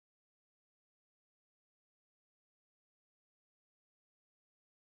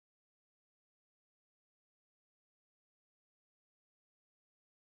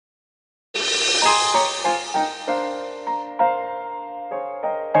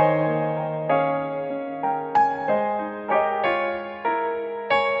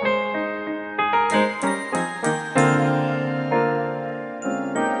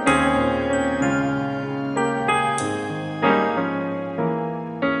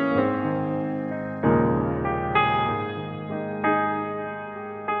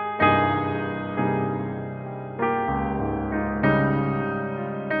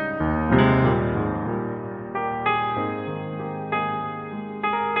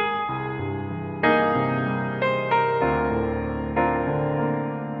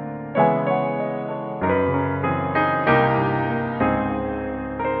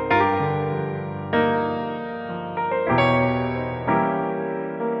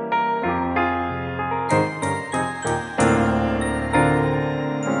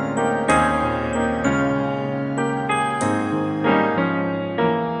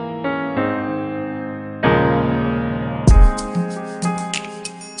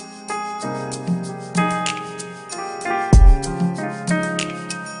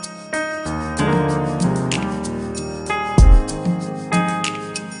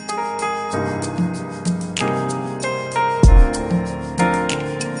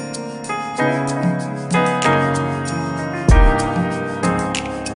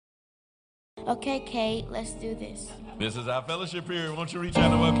Okay, Cade, let's do this. This is our fellowship period. Won't you reach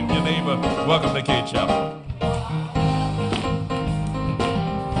out and welcome your neighbor? Welcome to Cade Chapel.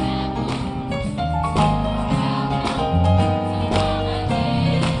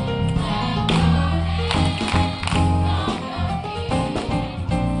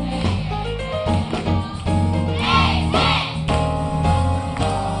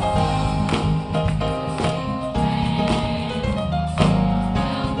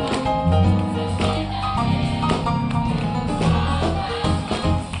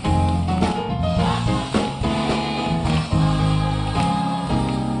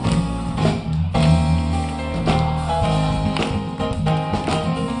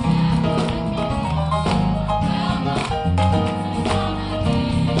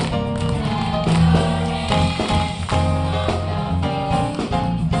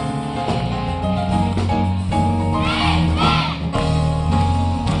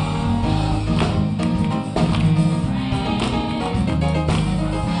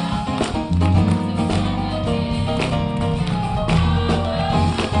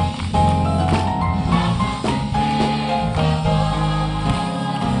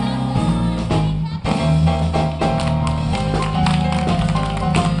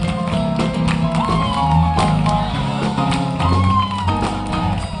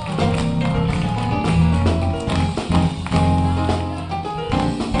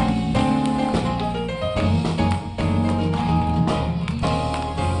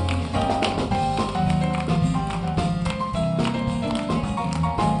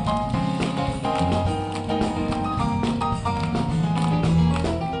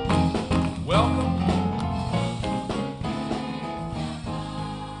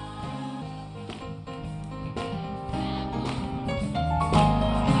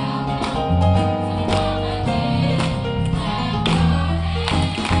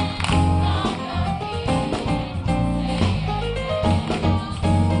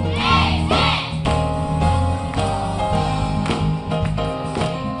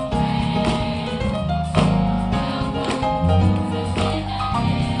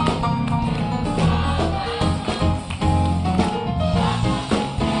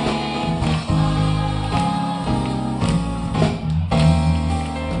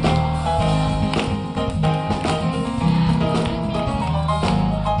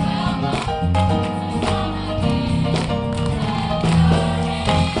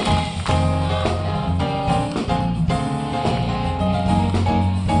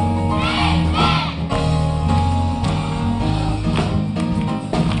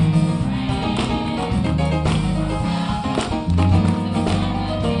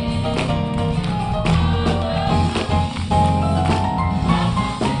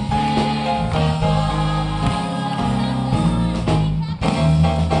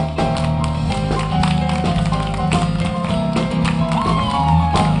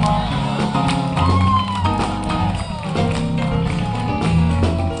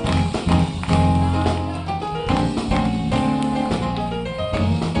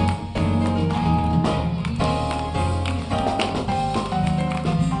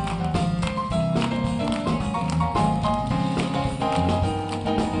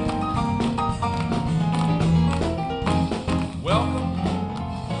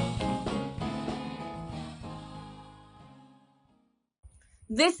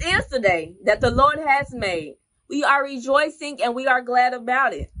 This is the day that the Lord has made. We are rejoicing and we are glad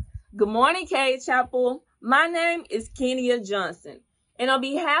about it. Good morning, Cade Chapel. My name is Kenya Johnson. And on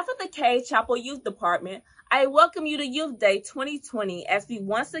behalf of the Cade Chapel Youth Department, I welcome you to Youth Day 2020 as we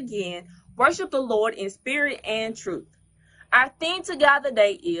once again worship the Lord in spirit and truth. Our theme to God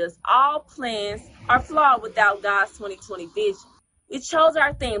today is all plans are flawed without God's 2020 vision. We chose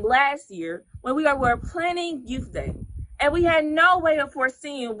our theme last year when we were planning Youth Day. And we had no way of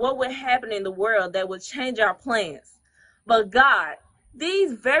foreseeing what would happen in the world that would change our plans. But God,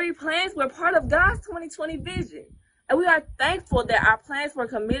 these very plans were part of God's 2020 vision. And we are thankful that our plans were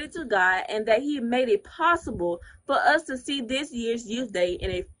committed to God and that He made it possible for us to see this year's Youth Day in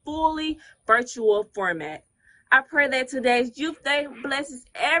a fully virtual format. I pray that today's Youth Day blesses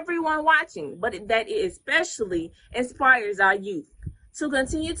everyone watching, but that it especially inspires our youth to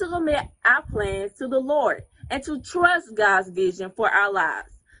continue to commit our plans to the Lord and to trust God's vision for our lives,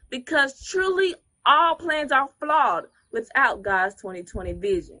 because truly all plans are flawed without God's 2020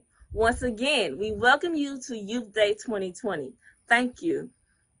 vision. Once again, we welcome you to Youth Day 2020. Thank you.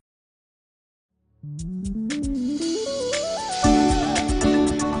 Open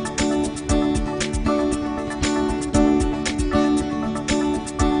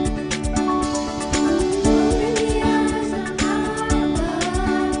the eyes of my love.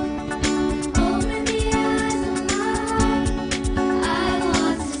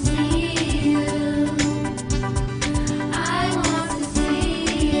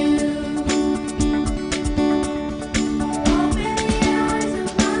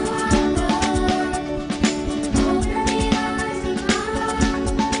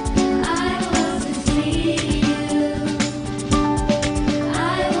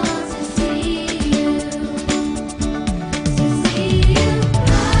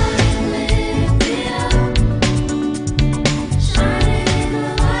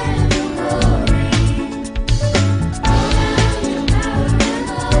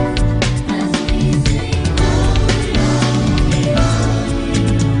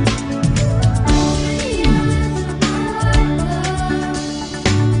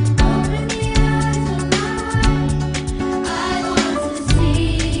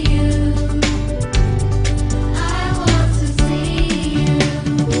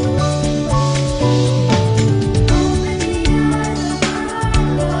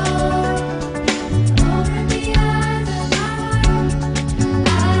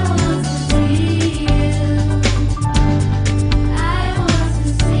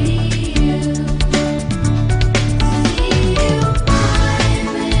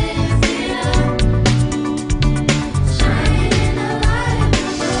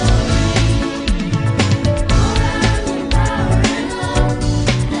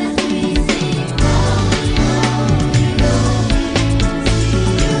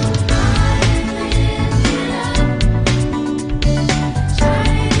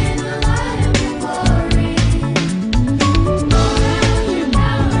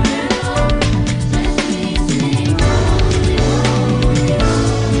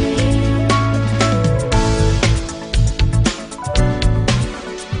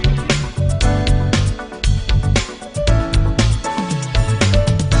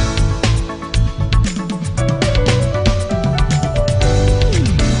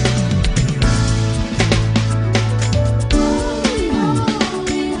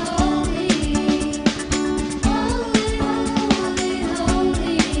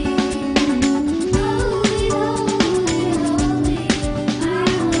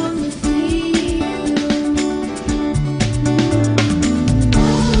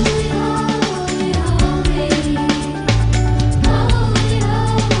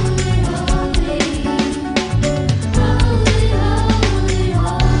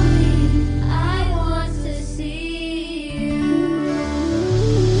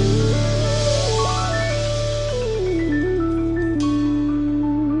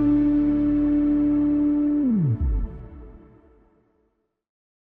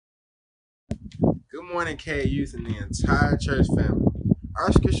 morning, Cade Youth and the entire church family.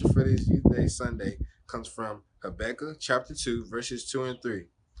 Our scripture for this Youth Day Sunday comes from Habakkuk chapter 2, verses 2 and 3.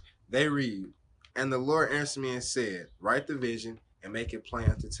 They read, "And the Lord answered me and said, Write the vision and make it plain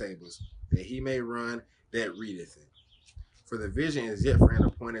unto tables, that he may run that readeth it. For the vision is yet for an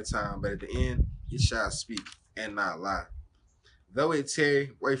appointed time, but at the end it shall speak and not lie. Though it tarry,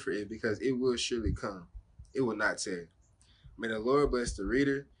 wait for it, because it will surely come. It will not tarry." May the Lord bless the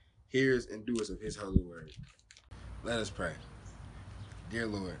reader, hearers, and doers of his holy word. Let us pray. Dear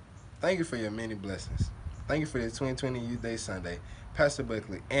Lord, thank you for your many blessings. Thank you for this 2020 Youth Day Sunday, Pastor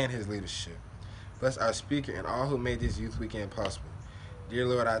Buckley and his leadership. Bless our speaker and all who made this youth weekend possible. Dear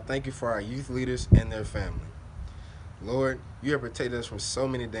Lord, I thank you for our youth leaders and their family. Lord, you have protected us from so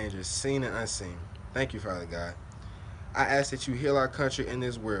many dangers, seen and unseen. Thank you, Father God. I ask that you heal our country and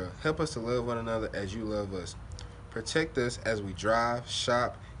this world. Help us to love one another as you love us. Protect us as we drive,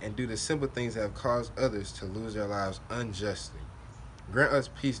 shop, and do the simple things that have caused others to lose their lives unjustly. Grant us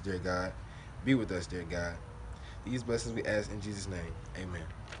peace, dear God. Be with us, dear God. These blessings we ask in Jesus' name. Amen.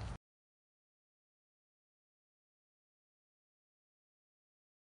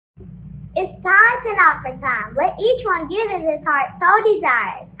 It's time to offer time. Let each one give as his heart so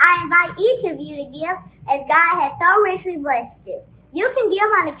desires. I invite each of you to give as God has so richly blessed you. You can give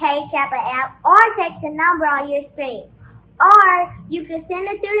on the Cade Chapel app or text the number on your screen. Or you can send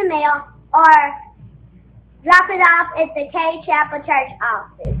it through the mail or drop it off at the Cade Chapel Church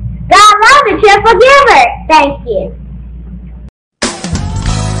office. God loves a cheerful giver. Thank you.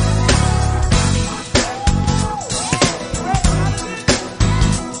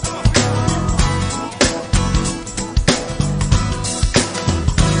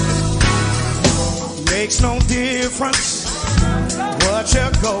 Makes no difference what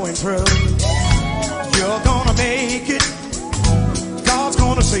you're going through. You're gonna make it. God's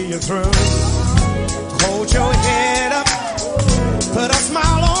gonna see you through. Hold your head up. Put a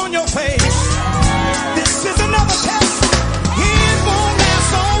smile on your face. This is another test. It won't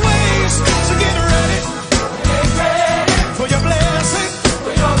last always. So get ready. Get ready for your blessing.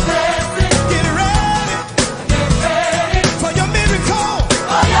 For your blessing. Get ready. Get ready for your miracle.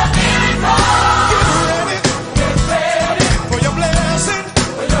 For your miracle.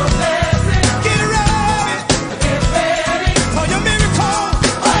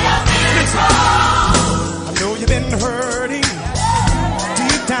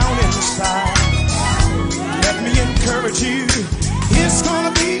 You, it's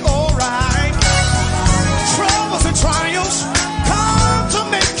gonna be alright. Troubles and trials come to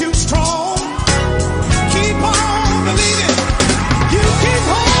make you strong. Keep on believing. You keep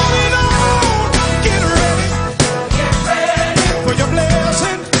holding on. Get ready. Get ready for your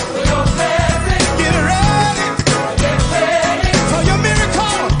blessing. For your blessing. Get ready. Get ready for your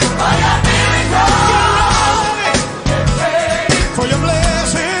miracle. For your miracle. Get ready for your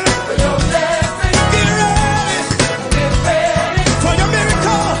blessing. For your blessing. Get ready. For your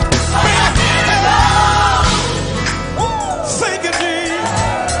miracle, thank you, Jesus.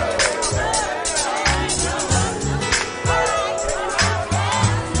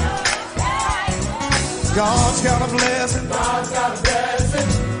 God's got a blessing. God's got a blessing.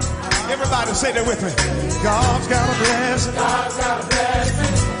 Everybody say that with me. God's got a blessing. God's got a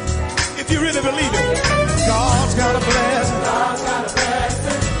blessing. If you really believe it, God's got a blessing. God's got a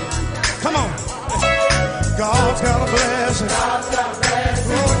blessing. Come on. God's got a blessing. God's got a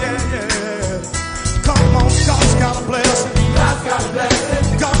blessing. Oh, yeah, yeah. Come on, God's got a blessing. God's got a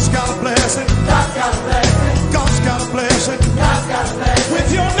blessing. God's got a blessing. God's got a blessing. God's got a blessing. God's got a blessing. With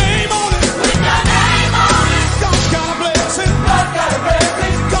your name on it. With your name on it. God's got a blessing. God's got a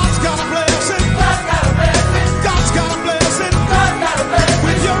blessing. God's got a blessing. God's got a blessing. God's got a blessing. God's got a blessing.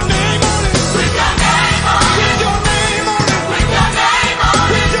 With your name on it. With your name on it. With your name on it. With your name on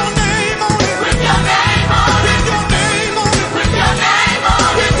it. With your name on it. With your name on it. With your name on it.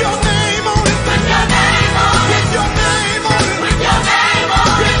 With your name on it. With your name on it. With your name on it. With your name on it. With your name on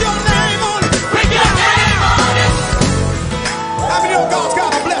it. With your name on it. With your name on it. How many of God's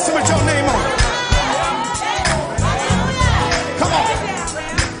got a blessing with your name on it? Come on.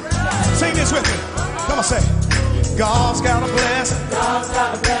 Sing this with me. Come on, say. God's got a blessing. God's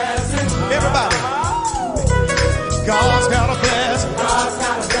got a blessing. Everybody. God's got a blessing. God's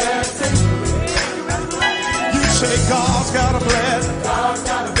got a blessing. You say God's got a blessing. God's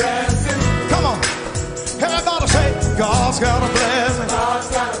got a blessing. Come on. Everybody say God's got a blessing. God's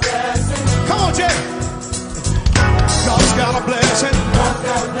got a blessing. Come on, Jay. God's got a blessing. God's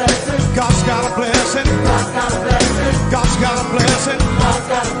got a blessing. God's got a blessing. God's got a blessing. God's got a blessing. God's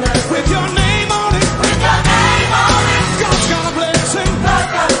got a blessing. With your name on it. With your name on it. God's got a blessing. God's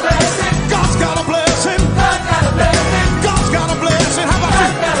got a blessing. God's got a blessing.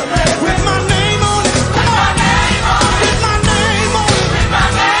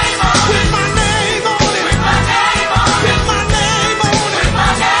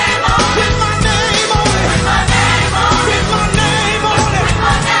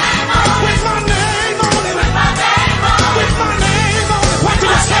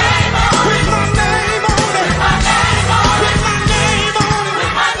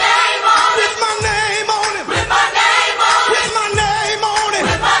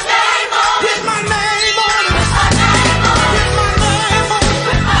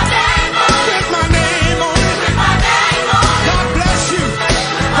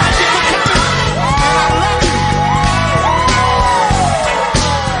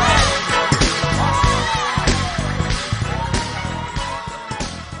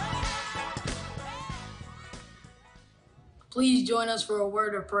 join us for a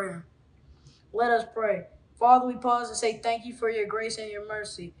word of prayer? Let us pray. Father, we pause and say thank you for your grace and your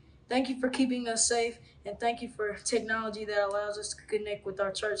mercy. Thank you for keeping us safe, and thank you for technology that allows us to connect with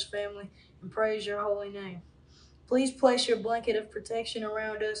our church family and praise your holy name. Please place your blanket of protection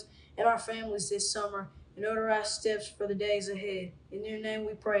around us and our families this summer and order our steps for the days ahead. In your name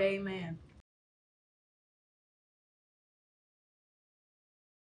we pray, amen.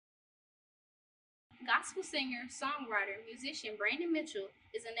 Gospel singer, songwriter, musician Brandon Mitchell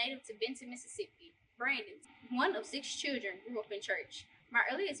is a native to Benton, Mississippi. Brandon, one of 6 children, grew up in church. My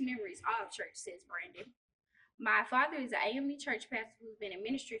earliest memories are of church, says Brandon. My father is an AME church pastor who's been in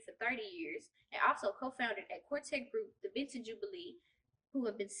ministry for 30 years and also co-founded a quartet group, the Benton Jubilee, who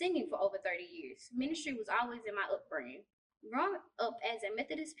have been singing for over 30 years. Ministry was always in my upbringing. Growing up as a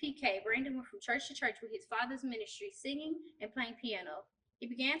Methodist PK, Brandon went from church to church with his father's ministry, singing and playing piano. He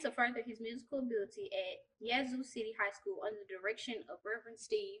began to further his musical ability at Yazoo City High School under the direction of Reverend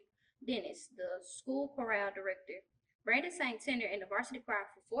Steve Dennis, the school chorale director. Brandon sang tenor in the varsity choir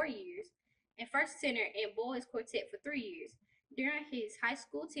for 4 years and first tenor in boys quartet for 3 years. During his high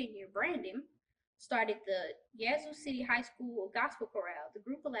school tenure, Brandon started the Yazoo City High School Gospel Chorale. The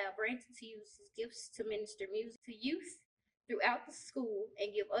group allowed Brandon to use his gifts to minister music to youth throughout the school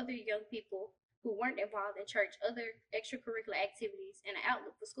and give other young people who weren't involved in church other extracurricular activities and an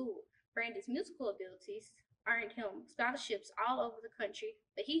outlook for school. Brandon's musical abilities earned him scholarships all over the country,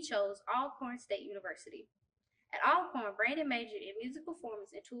 but he chose Alcorn State University. At Alcorn, Brandon majored in music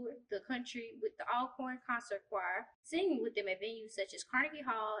performance and toured the country with the Alcorn Concert Choir, singing with them at venues such as Carnegie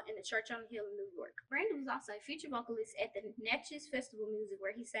Hall and the Church on the Hill in New York. Brandon was also a featured vocalist at the Natchez Festival Music,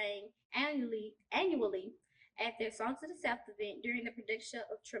 where he sang annually at their Songs of the South event during the production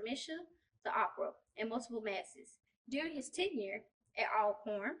of Tremisha, the opera, and multiple masses. During his tenure at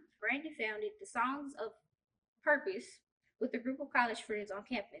Alcorn, Brandon founded the Songs of Purpose with a group of college friends on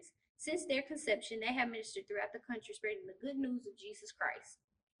campus. Since their conception, they have ministered throughout the country spreading the good news of Jesus Christ.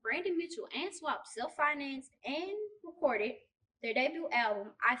 Brandon Mitchell and Swap self-financed and recorded their debut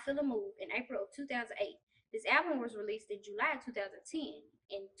album, I Feel a Move, in April of 2008. This album was released in July of 2010.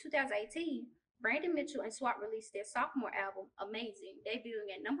 In 2018, Brandon Mitchell and Swap released their sophomore album, Amazing, debuting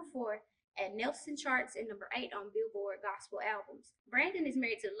at number 4 at Nelson Charts and number 8 on Billboard Gospel Albums. Brandon is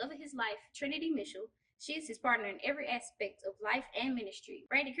married to the love of his life, Trinity Mitchell. She is his partner in every aspect of life and ministry.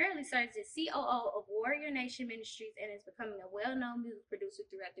 Brandon currently serves as COO of Warrior Nation Ministries and is becoming a well-known music producer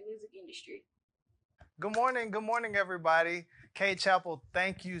throughout the music industry. Good morning, everybody. Cade Chapel,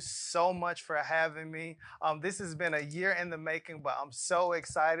 thank you so much for having me. This has been a year in the making, but I'm so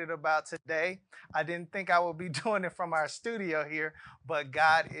excited about today. I didn't think I would be doing it from our studio here, but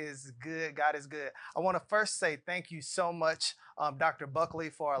God is good. God is good. I want to first say thank you so much, Dr.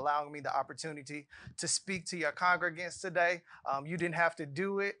 Buckley, for allowing me the opportunity to speak to your congregants today. You didn't have to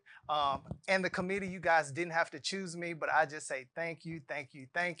do it, and the committee, you guys didn't have to choose me, but I just say thank you, thank you,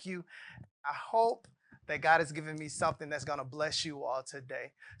 thank you. I hope that God has given me something that's going to bless you all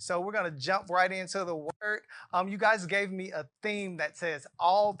today. So we're going to jump right into the word. You guys gave me a theme that says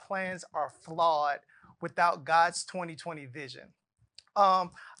all plans are flawed without God's 2020 vision. I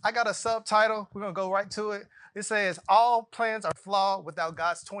got a subtitle. We're going to go right to it. It says all plans are flawed without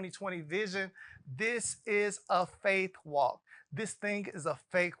God's 2020 vision. This is a faith walk. This thing is a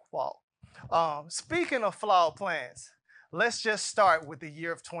faith walk. Speaking of flawed plans, let's just start with the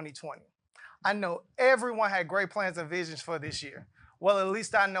year of 2020. I know everyone had great plans and visions for this year. Well, at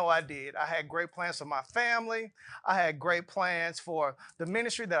least I know I did. I had great plans for my family. I had great plans for the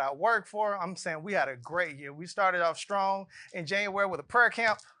ministry that I work for. I'm saying we had a great year. We started off strong in January with a prayer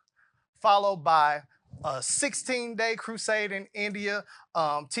camp, followed by a 16-day crusade in India,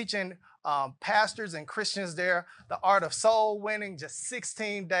 teaching pastors and Christians there the art of soul winning, just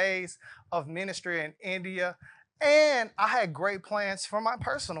 16 days of ministry in India. And I had great plans for my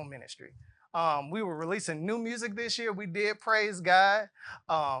personal ministry. We were releasing new music this year. We did, praise God.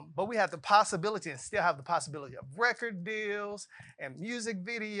 But we had the possibility and still have the possibility of record deals and music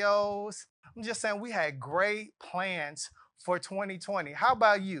videos. I'm just saying we had great plans for 2020. How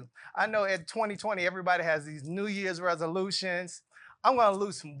about you? I know at 2020, everybody has these New Year's resolutions. I'm going to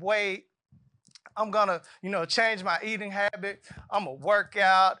lose some weight. I'm going to, change my eating habit. I'm going to work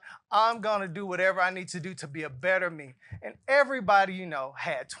out. I'm going to do whatever I need to do to be a better me. And everybody,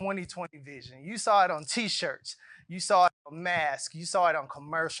 had 2020 vision. You saw it on T-shirts. You saw it on masks. You saw it on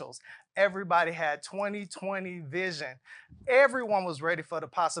commercials. Everybody had 2020 vision. Everyone was ready for the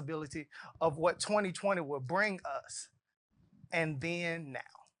possibility of what 2020 would bring us. And then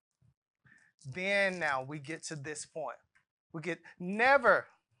now we get to this point. Never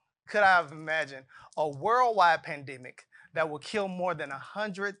could I have imagined a worldwide pandemic that will kill more than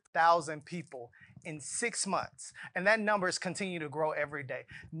 100,000 people in 6 months. And that number is continuing to grow every day.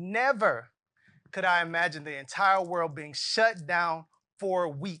 Never could I imagine the entire world being shut down for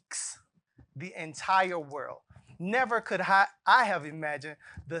weeks. The entire world. Never could I have imagined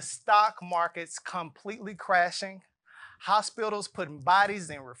the stock markets completely crashing, hospitals putting bodies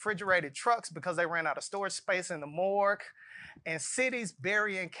in refrigerated trucks because they ran out of storage space in the morgue, and cities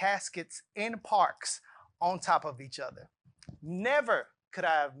burying caskets in parks on top of each other. Never could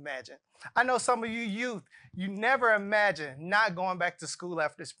I have imagined. I know some of you youth, you never imagine not going back to school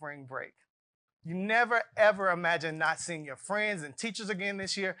after spring break. You never ever imagine not seeing your friends and teachers again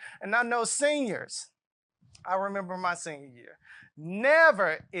this year. And I know seniors, I remember my senior year,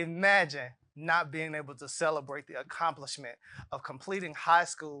 never imagine not being able to celebrate the accomplishment of completing high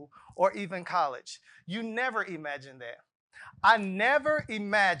school or even college. You never imagine that. I never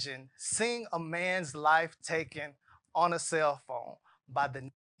imagined seeing a man's life taken on a cell phone by the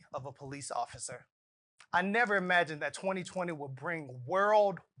knee of a police officer. I never imagined that 2020 would bring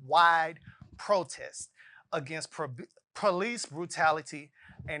worldwide protests against police brutality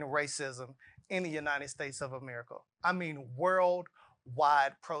and racism in the United States of America. I mean,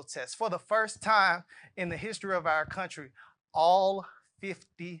 worldwide protests. For the first time in the history of our country, all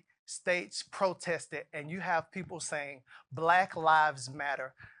 50 states protested, and you have people saying Black Lives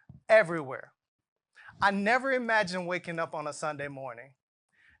Matter everywhere. I never imagined waking up on a Sunday morning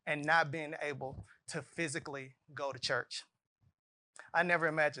and not being able to physically go to church. I never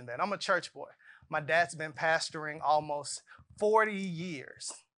imagined that. I'm a church boy. My dad's been pastoring almost 40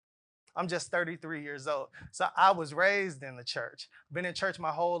 years. I'm just 33 years old. So I was raised in the church, been in church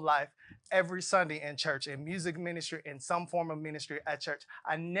my whole life, every Sunday in church, in music ministry, in some form of ministry at church.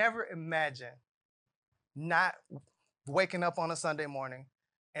 I never imagined not waking up on a Sunday morning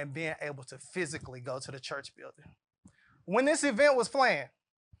and being able to physically go to the church building. When this event was planned,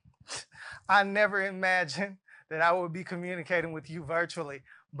 I never imagined that I would be communicating with you virtually,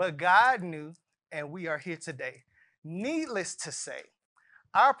 but God knew, and we are here today. Needless to say,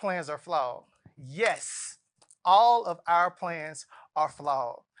 our plans are flawed. Yes, all of our plans are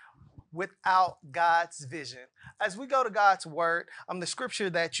flawed without God's vision. As we go to God's word, the scripture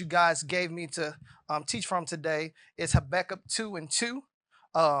that you guys gave me to teach from today is Habakkuk 2:2.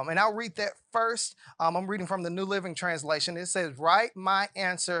 And I'll read that first. I'm reading from the New Living Translation. It says, "Write my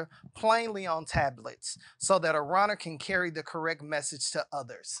answer plainly on tablets so that a runner can carry the correct message to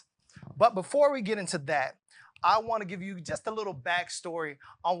others." But before we get into that, I want to give you just a little backstory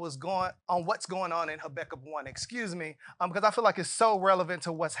on what's going on in Habakkuk 1. Excuse me, because I feel like it's so relevant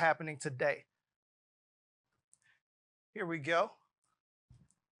to what's happening today. Here we go.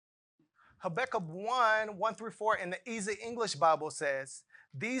 Habakkuk 1:1-4 in the Easy English Bible says,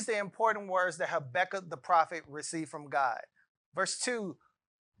 "These are the important words that Habakkuk the prophet received from God." Verse 2,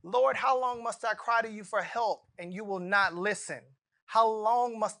 "Lord, how long must I cry to you for help and you will not listen? How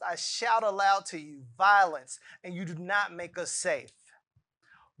long must I shout aloud to you violence and you do not make us safe?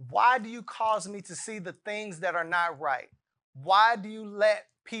 Why do you cause me to see the things that are not right? Why do you let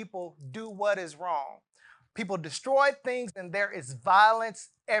people do what is wrong? People destroy things and there is violence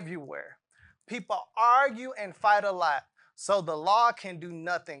everywhere. People argue and fight a lot, so the law can do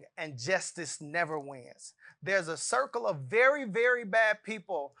nothing and justice never wins. There's a circle of very, very bad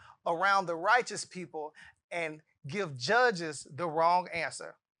people around the righteous people and give judges the wrong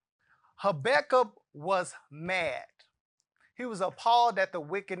answer." Habakkuk was mad. He was appalled at the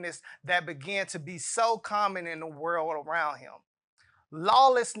wickedness that began to be so common in the world around him.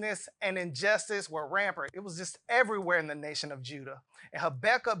 Lawlessness and injustice were rampant. It was just everywhere in the nation of Judah. And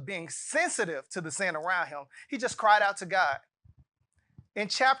Habakkuk, being sensitive to the sin around him, he just cried out to God. In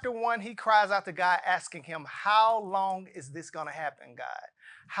chapter 1, he cries out to God, asking him, "How long is this going to happen, God?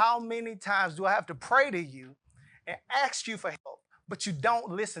 How many times do I have to pray to you and ask you for help, but you don't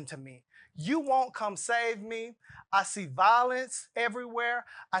listen to me? You won't come save me. I see violence everywhere.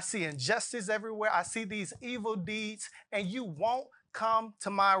 I see injustice everywhere. I see these evil deeds, and you won't come to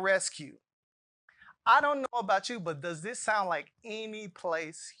my rescue." I don't know about you, but does this sound like any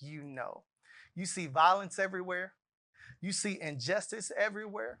place you know? You see violence everywhere. You see injustice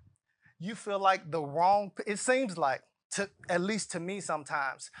everywhere. You feel like it seems like, at least to me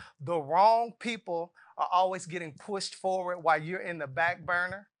sometimes, the wrong people are always getting pushed forward while you're in the back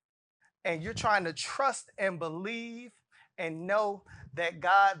burner. And you're trying to trust and believe and know that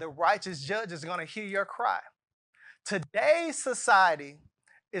God, the righteous judge, is going to hear your cry. Today's society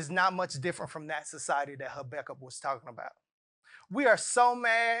is not much different from that society that Habakkuk was talking about. We are so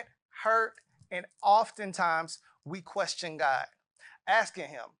mad, hurt, and oftentimes we question God, asking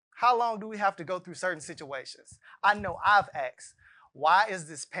him, How long do we have to go through certain situations? I know I've asked, why is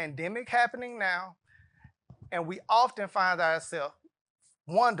this pandemic happening now? And we often find ourselves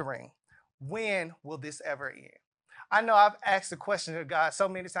wondering, when will this ever end? I know I've asked the question to God so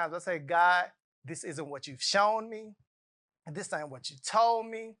many times. I say, God, this isn't what you've shown me. This ain't what you told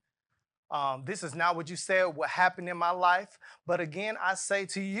me. This is not what you said would happen in my life. But again, I say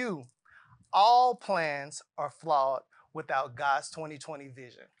to you, all plans are flawed without God's 2020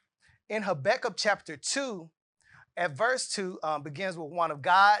 vision. In Habakkuk chapter 2, at verse 2 begins with one of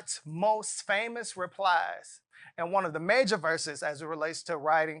God's most famous replies and one of the major verses as it relates to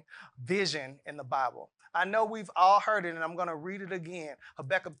writing vision in the Bible. I know we've all heard it, and I'm going to read it again.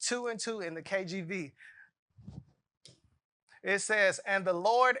 Habakkuk 2:2 in the KJV. It says, "And the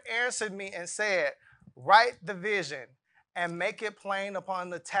Lord answered me and said, write the vision and make it plain upon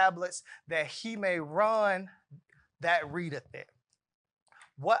the tablets, that he may run that readeth it."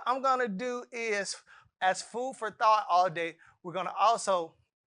 What I'm going to do is, as food for thought all day, we're going to also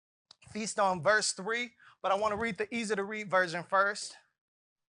feast on verse 3, but I want to read the easy to read version first.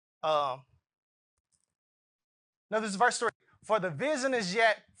 This is verse 3. "For the vision is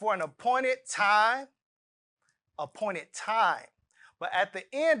yet for an appointed time, but at the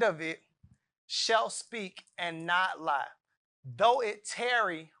end of it shall speak and not lie. Though it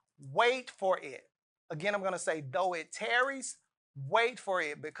tarry, wait for it." Again, I'm going to say, though it tarries, wait for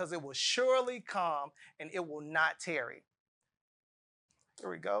it, because it will surely come and it will not tarry. Here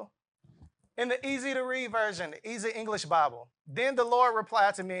we go. In the easy to read version, the easy English Bible, "Then the Lord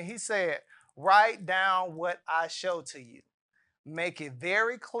replied to me and he said, write down what I show to you. Make it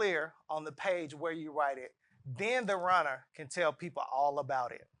very clear on the page where you write it. Then the runner can tell people all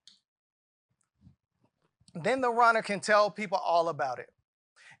about it." Then the runner can tell people all about it.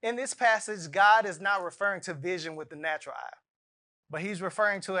 In this passage, God is not referring to vision with the natural eye, but he's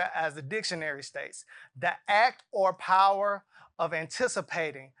referring to it, as the dictionary states, the act or power of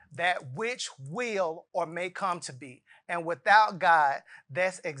anticipating that which will or may come to be. And without God,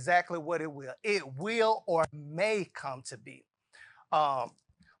 that's exactly what it will. It will or may come to be. But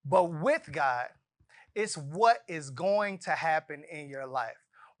with God, it's what is going to happen in your life.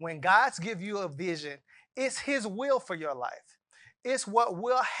 When God's give you a vision, it's his will for your life. It's what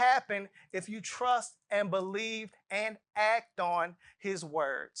will happen if you trust and believe and act on his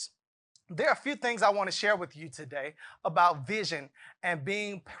words. There are a few things I want to share with you today about vision and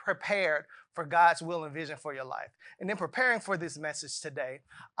being prepared for God's will and vision for your life. And in preparing for this message today,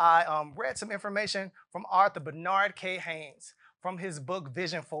 I read some information from Author Bernard K. Haynes from his book,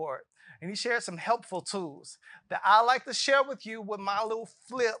 Vision Forward. And he shared some helpful tools that I like to share with you with my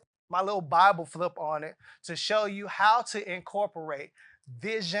little Bible flip on it, to show you how to incorporate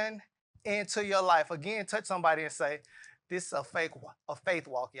vision into your life. Again, touch somebody and say, this is a faith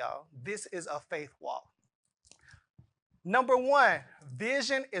walk, y'all. This is a faith walk. Number 1,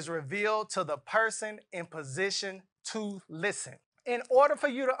 vision is revealed to the person in position to listen. In order for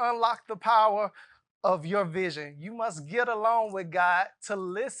you to unlock the power of your vision, you must get along with God to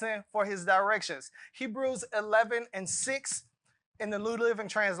listen for his directions. Hebrews 11:6 in the New Living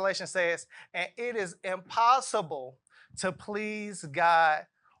Translation says, "And it is impossible to please God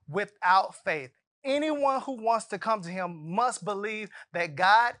without faith. Anyone who wants to come to him must believe that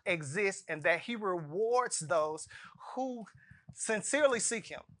God exists and that he rewards those who sincerely seek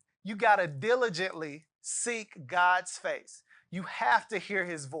him." You got to diligently seek God's face. You have to hear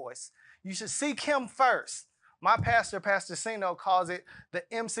his voice. You should seek him first. My pastor, Pastor Sino, calls it the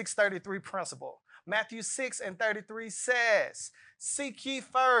M633 principle. Matthew 6:33 says, "Seek ye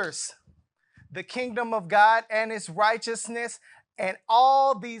first the kingdom of God and its righteousness, and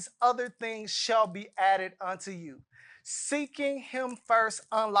all these other things shall be added unto you." Seeking him first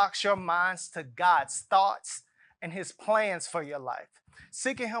unlocks your minds to God's thoughts and his plans for your life.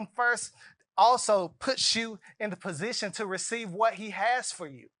 Seeking him first also puts you in the position to receive what he has for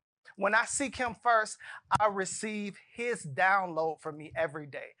you. When I seek him first, I receive his download for me every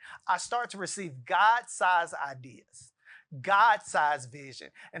day. I start to receive God-sized ideas, God-sized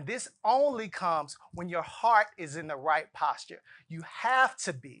vision. And this only comes when your heart is in the right posture. You have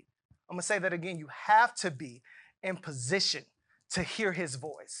to be, I'm going to say that again, you have to be in position to hear his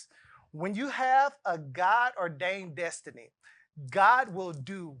voice. When you have a God-ordained destiny, God will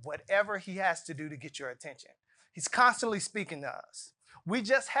do whatever he has to do to get your attention. He's constantly speaking to us. We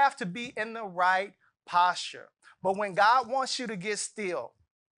just have to be in the right posture. But when God wants you to get still,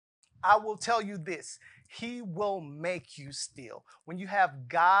 I will tell you this, he will make you still. When you have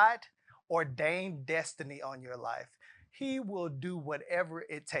God-ordained destiny on your life, he will do whatever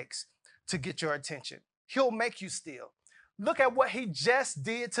it takes to get your attention. He'll make you still. Look at what he just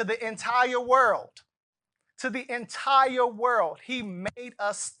did to the entire world. To the entire world, he made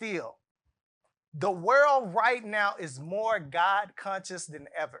us still. The world right now is more God conscious than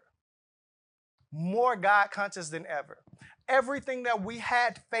ever. More God conscious than ever. Everything that we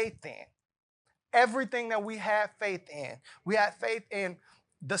had faith in, everything that we had faith in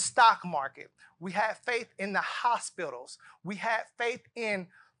the stock market. We had faith in the hospitals. We had faith in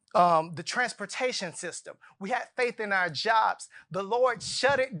the transportation system. We had faith in our jobs. The Lord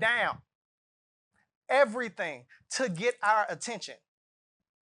shut it down. Everything to get our attention.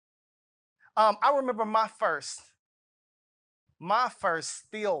 I remember my first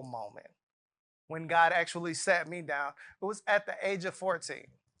still moment when God actually sat me down. It was at the age of 14.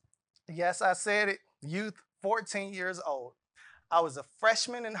 Yes, I said it, youth, 14 years old. I was a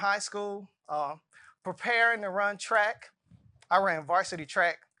freshman in high school, preparing to run track. I ran varsity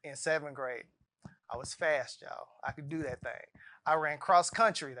track in 7th grade. I was fast, y'all. I could do that thing. I ran cross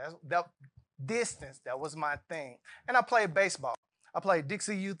country. That distance, that was my thing. And I played baseball. I played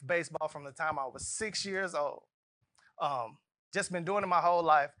Dixie Youth baseball from the time I was 6 years old. Just been doing it my whole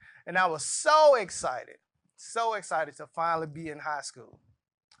life. And I was so excited to finally be in high school.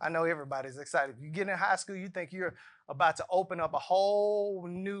 I know everybody's excited. If you get in high school, you think you're about to open up a whole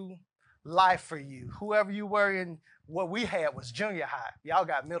new life for you. Whoever you were in, what we had was junior high. Y'all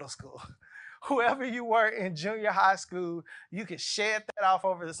got middle school. Whoever you were in junior high school, you can shed that off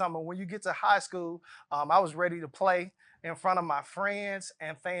over the summer. When you get to high school, I was ready to play in front of my friends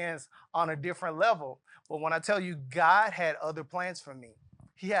and fans on a different level. But when I tell you God had other plans for me,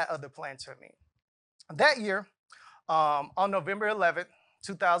 he had other plans for me. That year, on November 11th,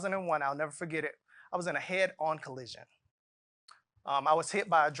 2001, I'll never forget it, I was in a head-on collision. I was hit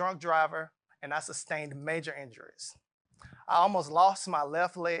by a drunk driver and I sustained major injuries. I almost lost my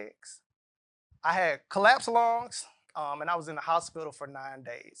left legs. I had collapsed lungs and I was in the hospital for 9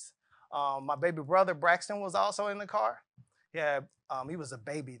 days. My baby brother Braxton was also in the car. He was a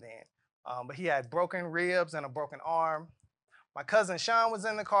baby then, but he had broken ribs and a broken arm. My cousin Sean was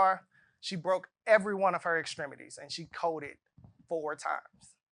in the car. She broke every one of her extremities and she coded 4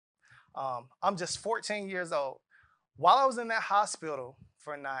 times. I'm just 14 years old. While I was in that hospital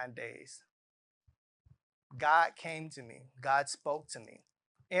for 9 days, God came to me. God spoke to me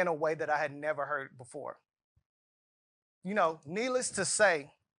in a way that I had never heard before. You know, needless to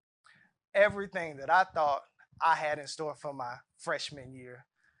say, everything that I thought I had in store for my freshman year,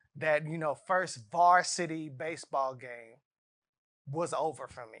 that, first varsity baseball game was over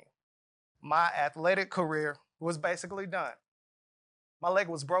for me. My athletic career was basically done. My leg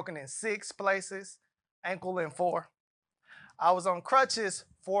was broken in 6 places, ankle in 4. I was on crutches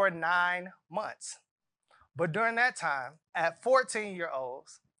for 9 months. But during that time, at 14 years old,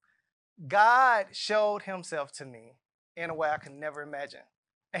 God showed himself to me in a way I could never imagine.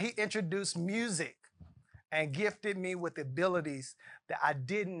 And he introduced music and gifted me with abilities that I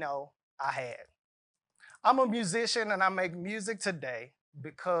didn't know I had. I'm a musician and I make music today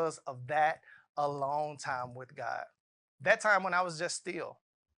because of that alone time with God. That time when I was just still.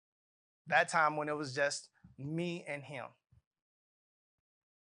 That time when it was just me and him.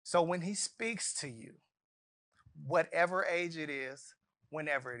 So when he speaks to you, whatever age it is,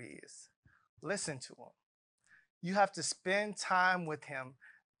 whenever it is, listen to him. You have to spend time with him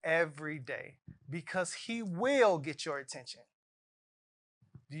every day because he will get your attention.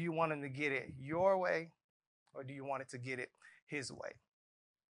 Do you want him to get it your way or do you want it to get it his way?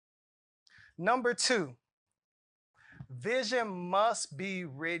 Number 2, vision must be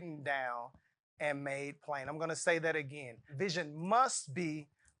written down and made plain. I'm going to say that again. Vision must be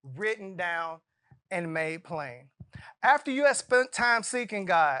written down and made plain. After you have spent time seeking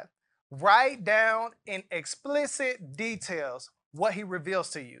God, write down in explicit details what he reveals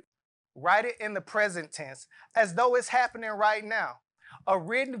to you. Write it in the present tense as though it's happening right now. A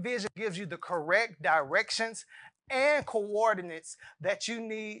written vision gives you the correct directions and coordinates that you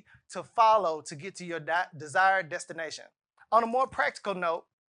need to follow to get to your desired destination. On a more practical note,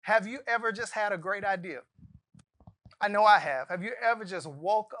 have you ever just had a great idea? I know I have. Have you ever just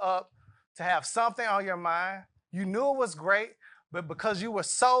woke up to have something on your mind? You knew it was great, but because you were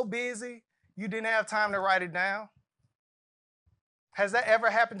so busy, you didn't have time to write it down? Has that ever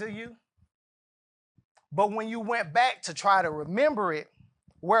happened to you? But when you went back to try to remember it,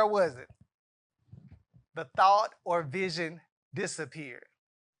 where was it? The thought or vision disappeared.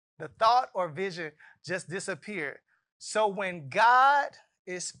 The thought or vision just disappeared. So when God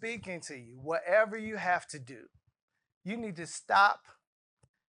is speaking to you, whatever you have to do, you need to stop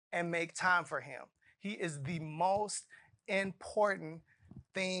and make time for him. He is the most important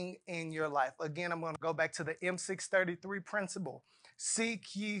thing in your life. Again, I'm going to go back to the M633 principle.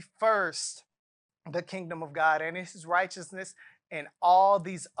 Seek ye first the kingdom of God and his righteousness, and all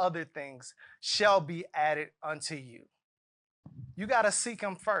these other things shall be added unto you. You got to seek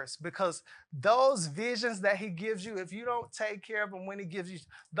him first, because those visions that he gives you, if you don't take care of them when he gives you,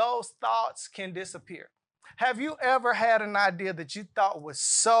 those thoughts can disappear. Have you ever had an idea that you thought was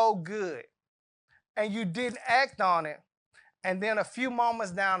so good and you didn't act on it, and then a few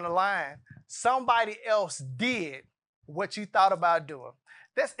moments down the line, somebody else did what you thought about doing?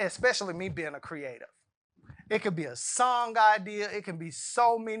 That's especially me being a creative. It could be a song idea. It can be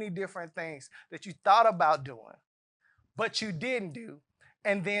so many different things that you thought about doing, but you didn't do,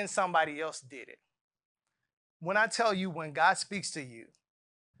 and then somebody else did it. When I tell you, when God speaks to you,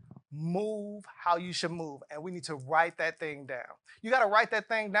 move how you should move, and we need to write that thing down. You got to write that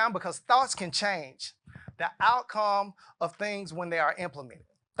thing down, because thoughts can change the outcome of things when they are implemented.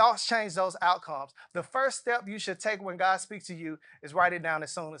 Thoughts change those outcomes. The first step you should take when God speaks to you is write it down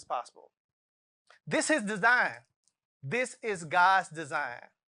as soon as possible. This is design. This is God's design.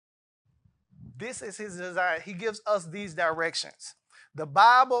 This is his design. He gives us these directions. The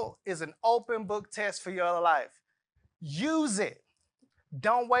Bible is an open book test for your life. Use it.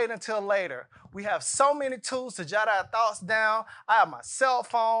 Don't wait until later. We have so many tools to jot our thoughts down. I have my cell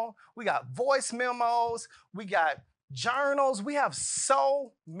phone. We got voice memos. We got journals. We have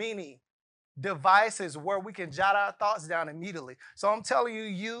so many devices where we can jot our thoughts down immediately. So I'm telling you,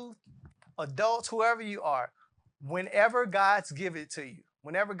 you adults, whoever you are, whenever God gives it to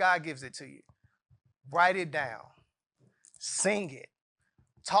you, write it down, sing it,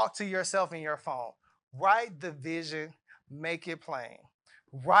 talk to yourself in your phone, write the vision, make it plain.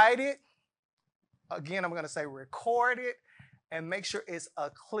 Write it, again, I'm going to say record it, and make sure it's a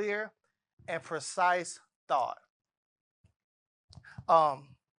clear and precise thought.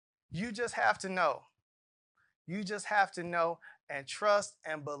 You just have to know. You just have to know and trust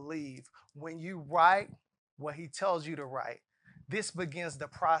and believe when you write what he tells you to write. This begins the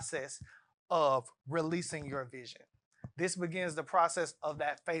process of releasing your vision. This begins the process of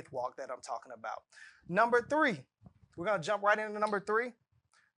that faith walk that I'm talking about. Number 3, we're going to jump right into number 3.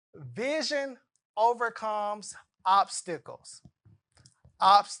 Vision overcomes obstacles.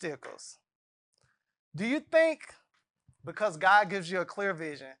 Obstacles. Do you think because God gives you a clear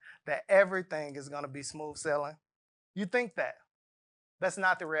vision that everything is going to be smooth sailing? You think that? That's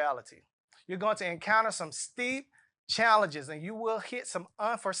not the reality. You're going to encounter some steep challenges, and you will hit some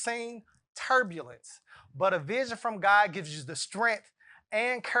unforeseen turbulence. But a vision from God gives you the strength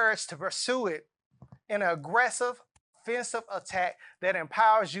and courage to pursue it in an aggressive, offensive attack that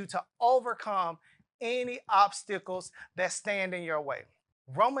empowers you to overcome any obstacles that stand in your way.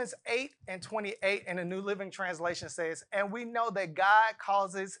 Romans 8:28 in the New Living Translation says, and we know that God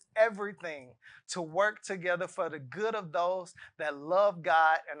causes everything to work together for the good of those that love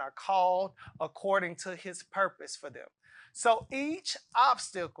God and are called according to his purpose for them. So each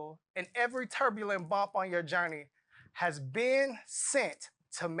obstacle and every turbulent bump on your journey has been sent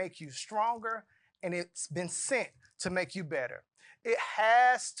to make you stronger, and it's been sent to make you better. It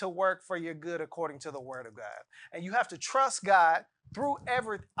has to work for your good according to the word of God. And you have to trust God through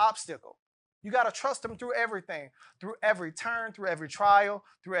every obstacle. You got to trust him through everything, through every turn, through every trial,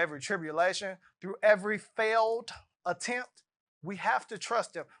 through every tribulation, through every failed attempt. We have to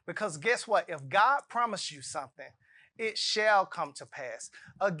trust him, because guess what? If God promised you something, it shall come to pass.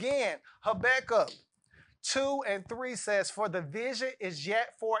 Again, Habakkuk 2:3 says, for the vision is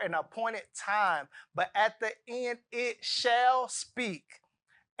yet for an appointed time, but at the end it shall speak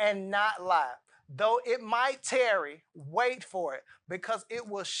and not lie. Though it might tarry, wait for it, because it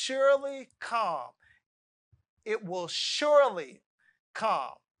will surely come. It will surely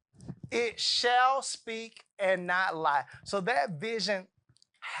come. It shall speak and not lie. So that vision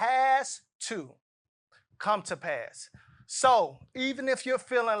has to come to pass. So even if you're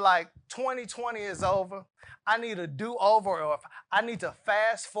feeling like 2020 is over, I need a do-over, or I need to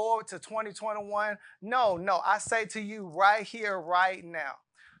fast forward to 2021. No, I say to you right here, right now,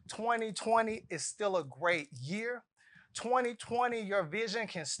 2020 is still a great year. 2020, your vision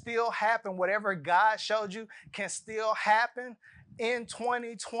can still happen. Whatever God showed you can still happen in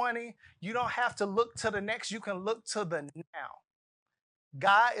 2020. You don't have to look to the next. You can look to the now.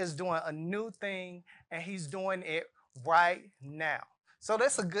 God is doing a new thing, and he's doing it right now. So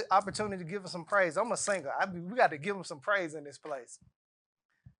that's a good opportunity to give him some praise. I'm a singer. We got to give him some praise in this place.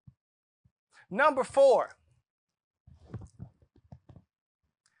 Number 4.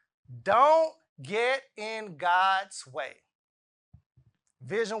 Don't get in God's way.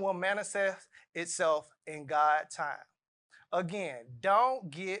 Vision will manifest itself in God's time. Again,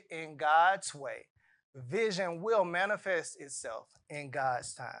 don't get in God's way. Vision will manifest itself in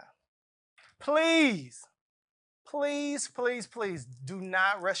God's time. Please, please, please, please do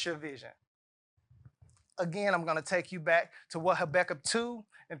not rush your vision. Again, I'm going to take you back to what Habakkuk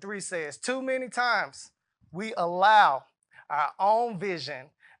 2:3 says. Too many times we allow our own vision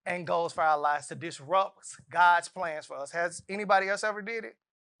and goals for our lives to disrupt God's plans for us. Has anybody else ever did it?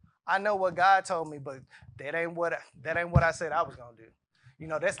 I know what God told me, but that ain't what I said I was gonna do. You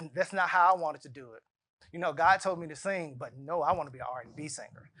know, that's not how I wanted to do it. You know, God told me to sing, but no, I want to be an R&B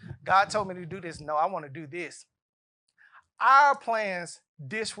singer. God told me to do this. No, I want to do this. Our plans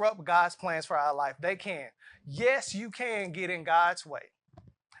disrupt God's plans for our life. They can. Yes, you can get in God's way,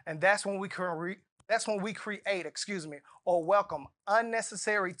 and that's when we create, or welcome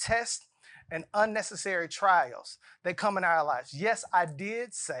unnecessary tests and unnecessary trials. They come in our lives. Yes, I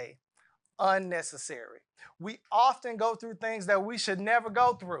did say unnecessary. We often go through things that we should never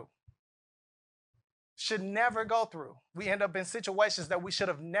go through. We end up in situations that we should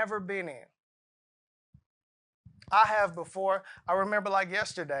have never been in. I have before. I remember like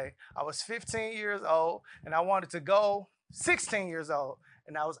yesterday, I was 15 years old and I wanted to go 16 years old.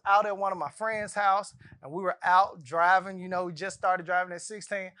 And I was out at one of my friend's house and we were out driving. You know, we just started driving at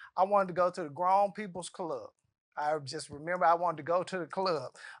 16. I wanted to go to the grown people's club. I just remember I wanted to go to the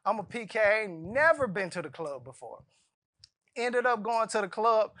club. I'm a PK, I ain't never been to the club before. Ended up going to the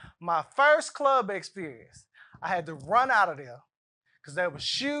club. My first club experience, I had to run out of there because they were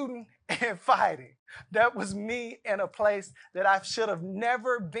shooting and fighting. That was me in a place that I should have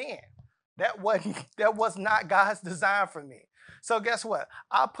never been. That was not God's design for me. So guess what?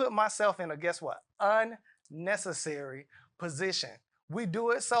 I put myself in a unnecessary position. We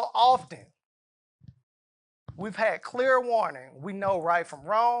do it so often. We've had clear warning. We know right from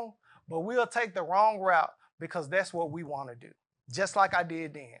wrong, but we'll take the wrong route because that's what we want to do, just like I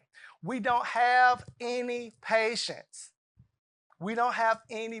did then. We don't have any patience. We don't have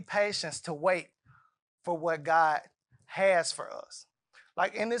any patience to wait for what God has for us.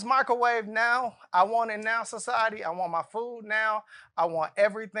 Like in this microwave now, I want it now society. I want my food now. I want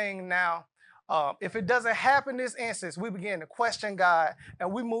everything now. If it doesn't happen this instance, we begin to question God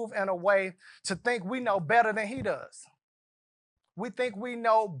and we move in a way to think we know better than he does. We think we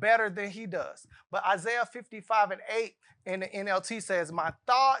know better than he does. But Isaiah 55:8 in the NLT says, my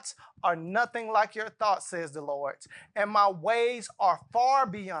thoughts are nothing like your thoughts, says the Lord, and my ways are far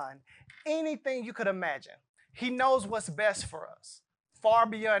beyond anything you could imagine. He knows what's best for us, far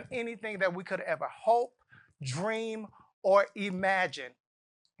beyond anything that we could ever hope, dream, or imagine.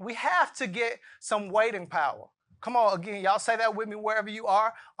 We have to get some waiting power. Come on, again, y'all say that with me wherever you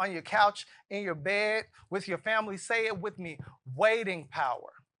are, on your couch, in your bed, with your family. Say it with me, waiting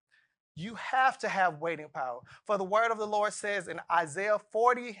power. You have to have waiting power. For the word of the Lord says in Isaiah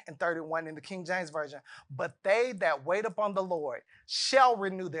 40:31 in the King James Version, but they that wait upon the Lord shall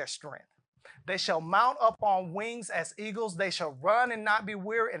renew their strength. They shall mount up on wings as eagles. They shall run and not be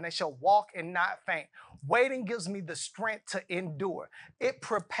weary, and they shall walk and not faint. Waiting gives me the strength to endure. It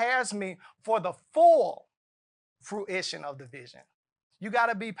prepares me for the full fruition of the vision. You got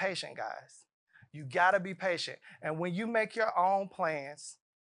to be patient, guys. You got to be patient. And when you make your own plans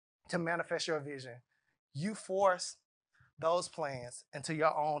to manifest your vision, you force those plans into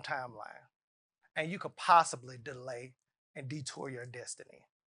your own timeline. And you could possibly delay and detour your destiny.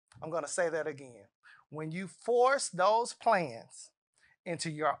 I'm going to say that again. When you force those plans into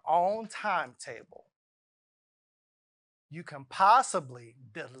your own timetable, you can possibly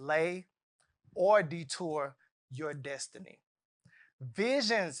delay or detour your destiny.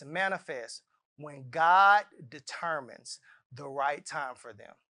 Visions manifest when God determines the right time for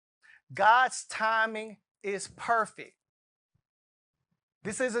them. God's timing is perfect.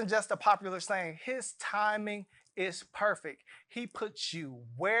 This isn't just a popular saying. His timing is perfect. He puts you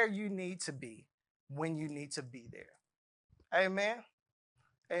where you need to be when you need to be there. Amen.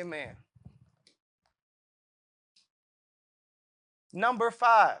 Amen. Number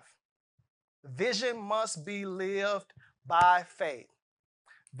 5, vision must be lived by faith.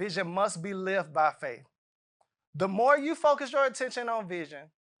 Vision must be lived by faith. The more you focus your attention on vision,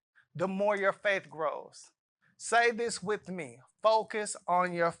 the more your faith grows. Say this with me. Focus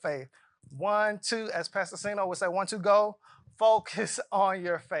on your faith. 1, 2, as Pastor Sino would say, 1, 2, go. Focus on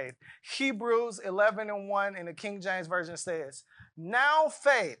your faith. Hebrews 11:1 in the King James Version says, now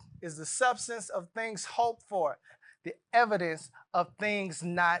faith is the substance of things hoped for, the evidence of things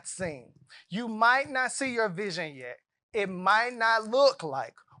not seen. You might not see your vision yet. It might not look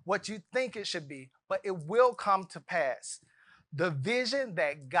like what you think it should be, but it will come to pass. The vision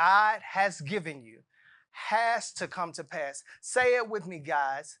that God has given you has to come to pass. Say it with me,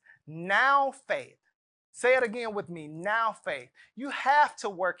 guys. Now faith. Say it again with me. Now faith. You have to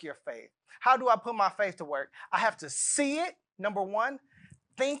work your faith. How do I put my faith to work? I have to see it, number one,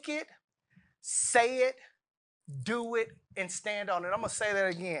 think it, say it, do it, and stand on it. I'm going to say that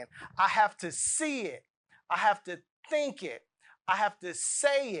again. I have to see it. I have to think it. I have to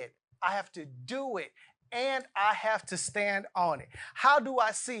say it. I have to do it. And I have to stand on it. How do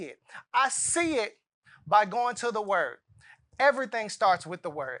I see it? I see it by going to the Word. Everything starts with the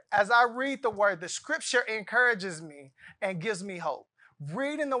Word. As I read the Word, the Scripture encourages me and gives me hope.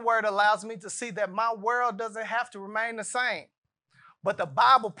 Reading the Word allows me to see that my world doesn't have to remain the same, but the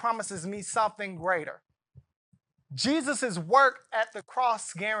Bible promises me something greater. Jesus' work at the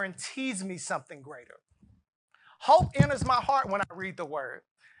cross guarantees me something greater. Hope enters my heart when I read the Word,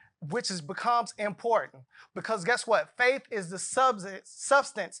 which becomes important because guess what? Faith is the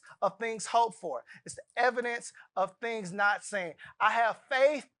substance of things hoped for. It's the evidence of things not seen. I have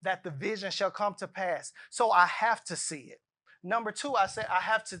faith that the vision shall come to pass, so I have to see it. Number two, I said I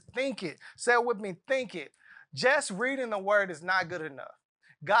have to think it. Say it with me, think it. Just reading the Word is not good enough.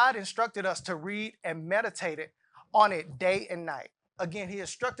 God instructed us to read and meditate on it day and night. Again, He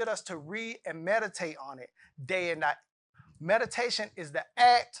instructed us to read and meditate on it day and night. Meditation is the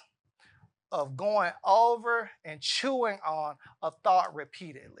act of going over and chewing on a thought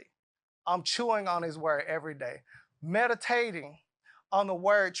repeatedly. I'm chewing on His Word every day. Meditating on the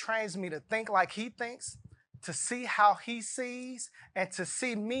Word trains me to think like He thinks, to see how He sees, and to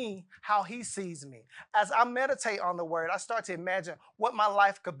see me how He sees me. As I meditate on the Word, I start to imagine what my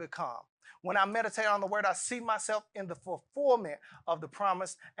life could become. When I meditate on the Word, I see myself in the fulfillment of the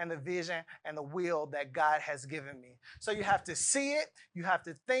promise and the vision and the will that God has given me. So you have to see it, you have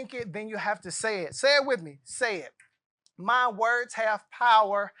to think it, then you have to say it. Say it with me, say it. My words have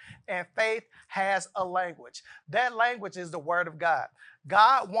power and faith has a language. That language is the Word of God.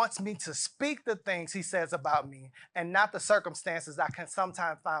 God wants me to speak the things He says about me and not the circumstances I can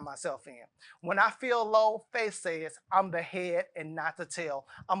sometimes find myself in. When I feel low, faith says I'm the head and not the tail.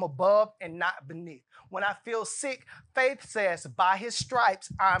 I'm above and not beneath. When I feel sick, faith says by His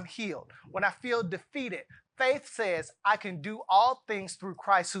stripes I'm healed. When I feel defeated, faith says I can do all things through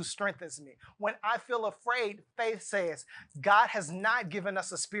Christ who strengthens me. When I feel afraid, faith says God has not given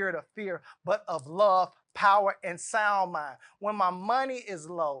us a spirit of fear, but of love, power, and sound mind. When my money is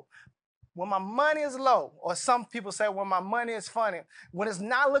low, or some people say when my money is funny, when it's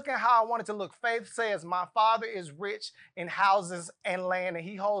not looking how I want it to look, faith says my Father is rich in houses and land, and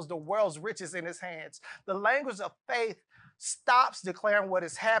He holds the world's riches in His hands. The language of faith stops declaring what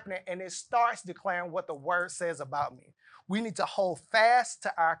is happening and it starts declaring what the Word says about me. We need to hold fast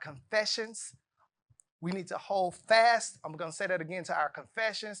to our confessions. We need to hold fast, I'm going to say that again, to our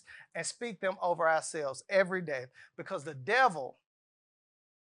confessions and speak them over ourselves every day, because the devil,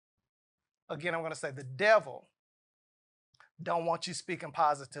 again, I'm going to say the devil don't want you speaking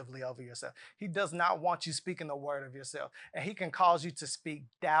positively over yourself. He does not want you speaking the word of yourself, and he can cause you to speak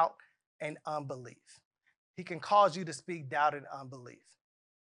doubt and unbelief. He can cause you to speak doubt and unbelief.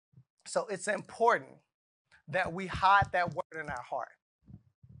 So it's important that we hide that word in our heart.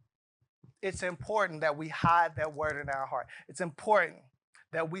 It's important that we hide that word in our heart. It's important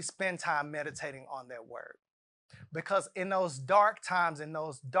that we spend time meditating on that word. Because in those dark times, in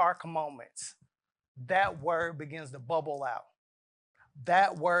those dark moments, that word begins to bubble out.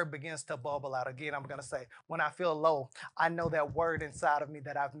 That word begins to bubble out. Again, I'm going to say, when I feel low, I know that word inside of me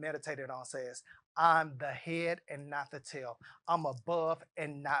that I've meditated on says, I'm the head and not the tail. I'm above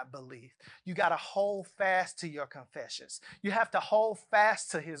and not beneath. You got to hold fast to your confessions. You have to hold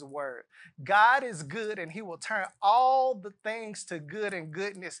fast to His word. God is good, and He will turn all the things to good, and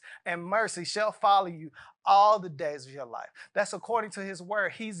goodness and mercy shall follow you all the days of your life. That's according to His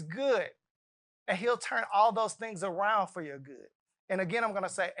word. He's good, and He'll turn all those things around for your good. And again, I'm going to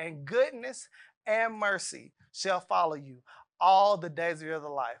say, and goodness and mercy shall follow you all the days of your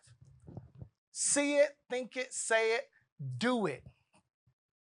life. See it, think it, say it, do it.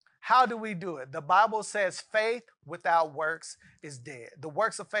 How do we do it? The Bible says faith without works is dead. The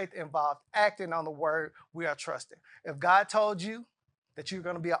works of faith involve acting on the word we are trusting. If God told you that you're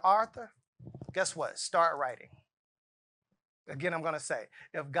going to be an author, guess what? Start writing. Again, I'm going to say,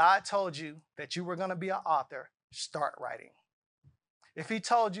 if God told you that you were going to be an author, start writing. If He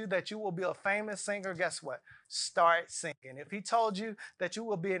told you that you will be a famous singer, guess what? Start singing. If He told you that you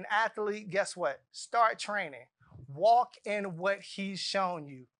will be an athlete, guess what? Start training. Walk in what He's shown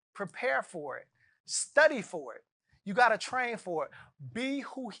you. Prepare for it. Study for it. You got to train for it. Be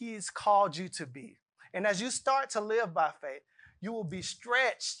who He's called you to be. And as you start to live by faith, you will be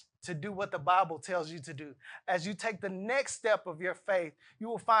stretched to do what the Bible tells you to do. As you take the next step of your faith, you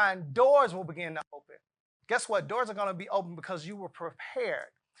will find doors will begin to open. Guess what? Doors are going to be open because you were prepared.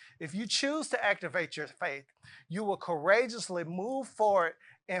 If you choose to activate your faith, you will courageously move forward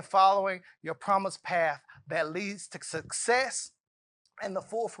in following your promised path that leads to success and the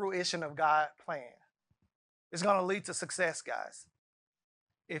full fruition of God's plan. It's going to lead to success, guys.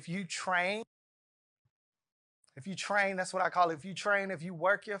 If you train, that's what I call it. If you train, if you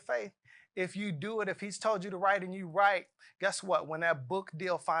work your faith, if you do it, if he's told you to write and you write, guess what? When that book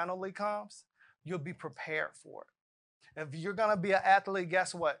deal finally comes, you'll be prepared for it. If you're going to be an athlete,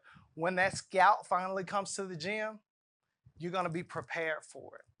 guess what? When that scout finally comes to the gym, you're going to be prepared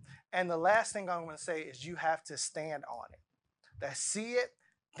for it. And the last thing I'm going to say is you have to stand on it. That's see it,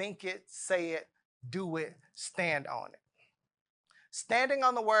 think it, say it, do it, stand on it. Standing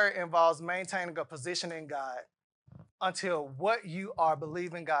on the word involves maintaining a position in God until what you are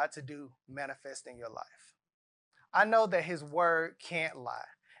believing God to do manifests in your life. I know that his word can't lie,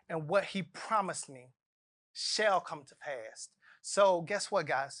 and what he promised me shall come to pass. So guess what,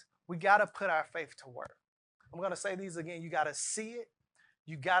 guys? We got to put our faith to work. I'm going to say these again. You got to see it,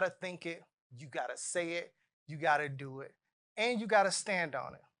 you got to think it, you got to say it, you got to do it, and you got to stand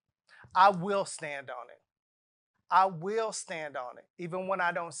on it. I will stand on it. I will stand on it. Even when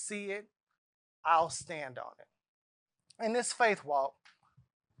I don't see it, I'll stand on it. In this faith walk,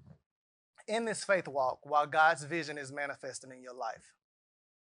 while God's vision is manifesting in your life,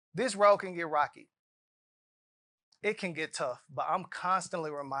 this road can get rocky. It can get tough, but I'm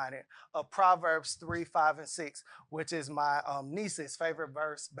constantly reminded of Proverbs 3, 5, and 6, which is my niece's favorite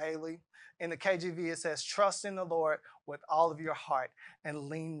verse, Bailey. In the KJV, it says, trust in the Lord with all of your heart and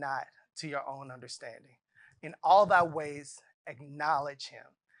lean not to your own understanding. In all thy ways, acknowledge him,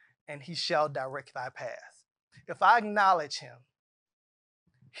 and he shall direct thy path. If I acknowledge him,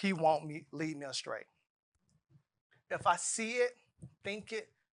 he won't lead me astray. If I see it, think it,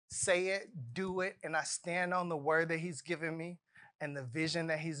 say it, do it, and I stand on the word that he's given me and the vision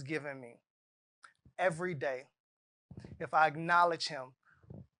that he's given me every day, if I acknowledge him,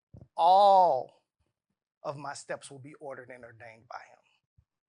 all of my steps will be ordered and ordained by him.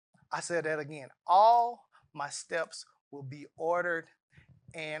 I said that again. All my steps will be ordered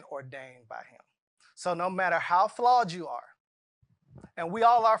and ordained by him. So no matter how flawed you are, and we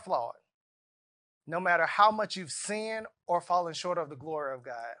all are flawed, no matter how much you've sinned or fallen short of the glory of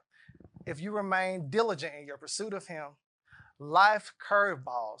God, if you remain diligent in your pursuit of him, life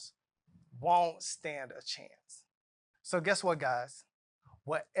curveballs won't stand a chance. So guess what, guys?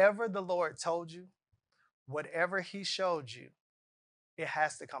 Whatever the Lord told you, whatever he showed you, it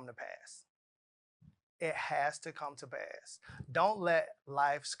has to come to pass. It has to come to pass. Don't let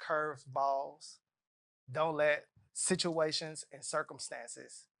life's curveballs, don't let situations and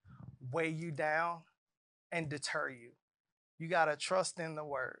circumstances weigh you down and deter you. You got to trust in the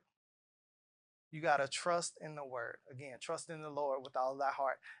word. You got to trust in the word. Again, trust in the Lord with all thy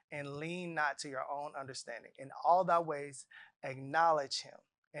heart and lean not to your own understanding. In all thy ways, acknowledge him,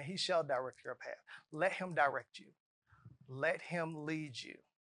 and he shall direct your path. Let him direct you. Let him lead you.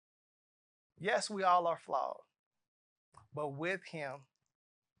 Yes, we all are flawed, but with him,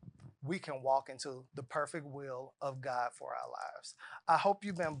 we can walk into the perfect will of God for our lives. I hope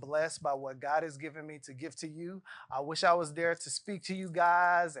you've been blessed by what God has given me to give to you. I wish I was there to speak to you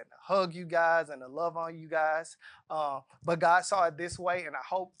guys and hug you guys and to love on you guys. But God saw it this way, and I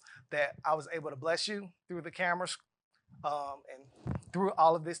hope that I was able to bless you through the cameras and through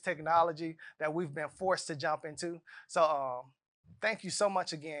all of this technology that we've been forced to jump into. So thank you so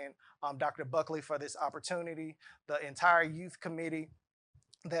much again, Dr. Buckley, for this opportunity, the entire youth committee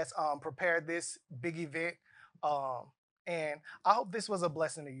that's prepared this big event. And I hope this was a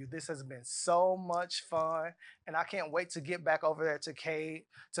blessing to you. This has been so much fun, and I can't wait to get back over there to Cade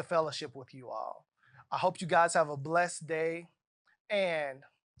to fellowship with you all. I hope you guys have a blessed day and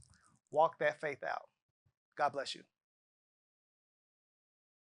walk that faith out. God bless you.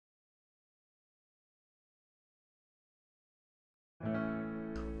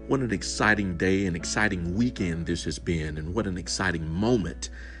 What an exciting day, an exciting weekend this has been, and what an exciting moment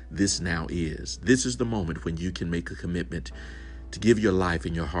this now is. This is the moment when you can make a commitment to give your life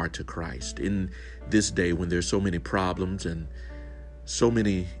and your heart to Christ. In this day when there's so many problems and so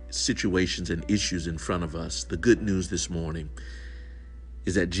many situations and issues in front of us, the good news this morning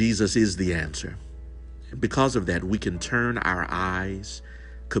is that Jesus is the answer. And because of that, we can turn our eyes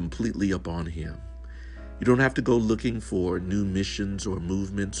completely upon him. You don't have to go looking for new missions or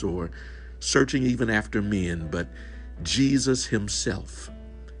movements or searching even after men, but Jesus himself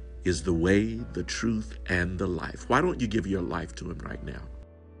is the way, the truth, and the life. Why don't you give your life to him right now?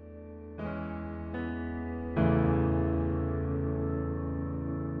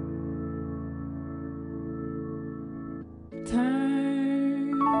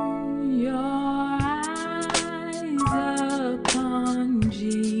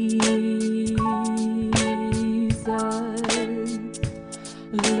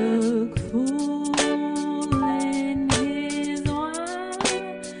 look full in his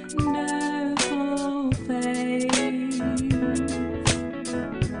wonderful face,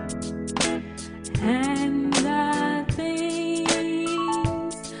 and the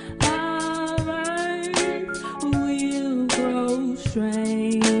things of earth will grow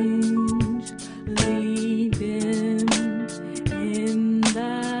strange, lead them in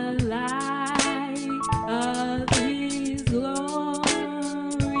the light of his glory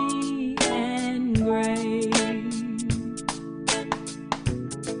and grace.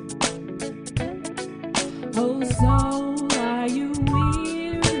 Oh, soul, are you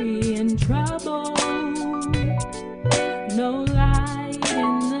weary and troubled? No light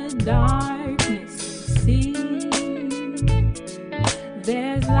in the darkness to see.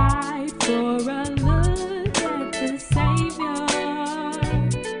 There's light for a look at the Savior,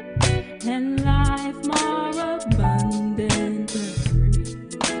 and life more abundant and free.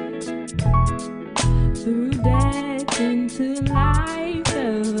 Through death into life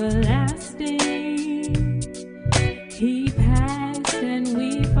everlasting, he passed and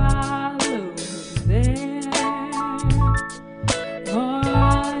we followed there. For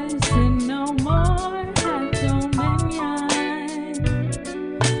us and no more have dominion,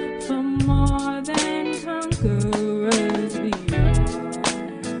 for more than conquerors we are.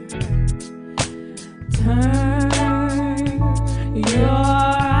 Turn your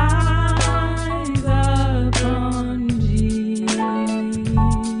eyes upon Jesus.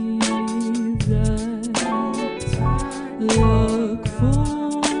 Look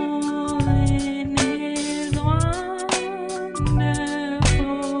full in his wonderful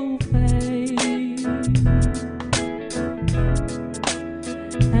face,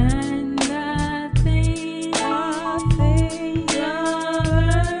 and the things of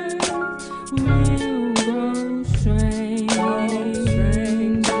earth will grow strange,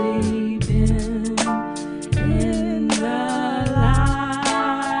 lead them in the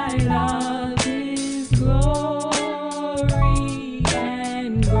light of his glory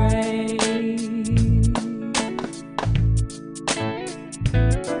and grace.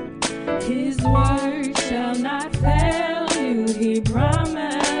 His word shall not fail you, he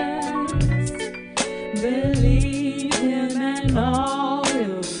promised. Believe him and all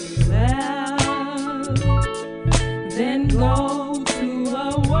will be well. Then go to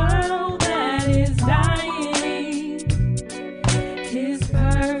a world that is dying, his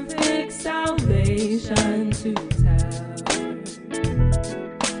perfect salvation to tell.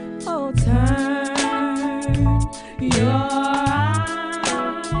 Oh, turn your eyes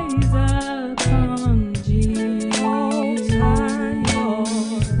upon Jesus.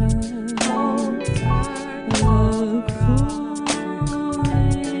 Look full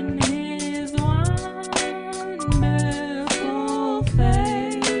in his wonderful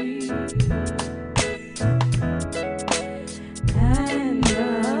face, and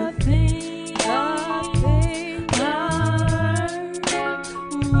the things of earth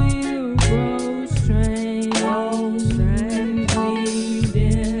will grow strange, lead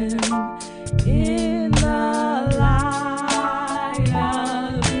them in the light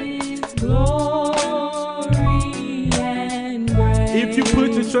of his glory and grace. If you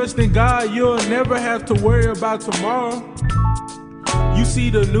put your trust in God, you'll never have to worry about tomorrow. You see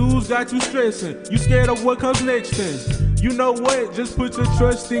the news got you stressing. You scared of what comes next then. You know what? Just put your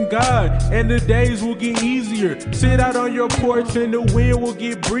trust in God and the days will get easier. Sit out on your porch and the wind will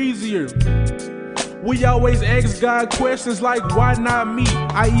get breezier. We always ask God questions like, why not me?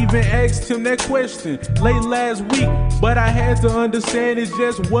 I even asked him that question late last week, but I had to understand it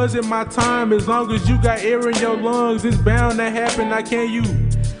just wasn't my time. As long as you got air in your lungs, it's bound to happen. Now can you?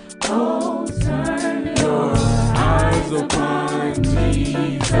 Oh, turn your eyes upon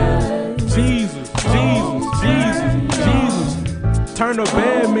Jesus. Jesus, Jesus, Jesus, Jesus. Turn a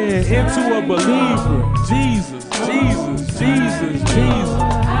bad man into a believer. Jesus, Jesus, Jesus, Jesus.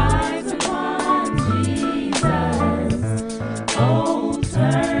 Eyes upon Jesus. Oh,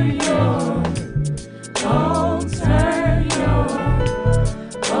 turn your eyes upon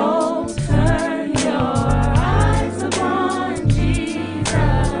Jesus. Oh, turn your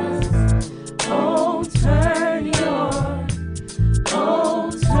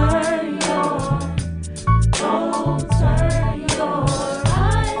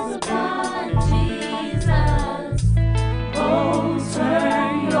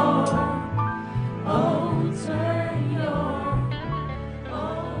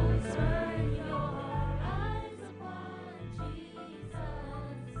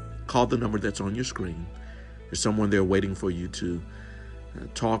Call the number that's on your screen. There's someone there waiting for you to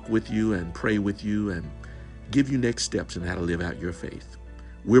talk with you and pray with you and give you next steps in how to live out your faith.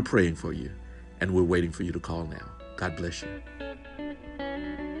 We're praying for you, and we're waiting for you to call now. God bless you.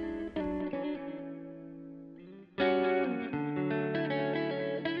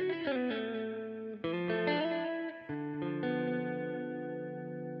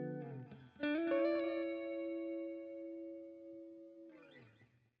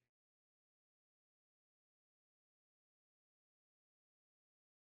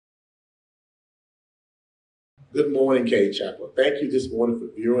 Good morning, Cade Chapel. Thank you this morning for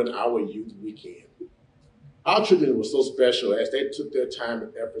viewing our Youth Weekend. Our children were so special as they took their time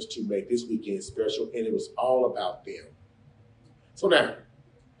and efforts to make this weekend special, and it was all about them. So now,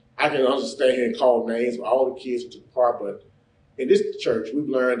 I can understand here and call names of all the kids who took part, but in this church, we've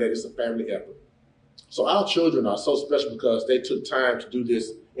learned that it's a family effort. So our children are so special because they took time to do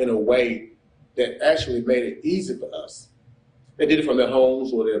this in a way that actually made it easy for us. They did it from their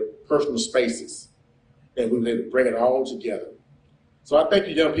homes or their personal spaces, and we were able to bring it all together. So I thank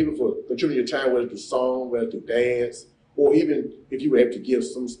you young people for contributing your time, whether through song, whether through dance, or even if you were able to give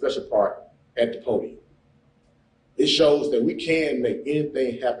some special part at the podium. It shows that we can make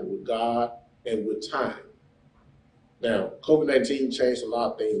anything happen with God and with time. Now, COVID-19 changed a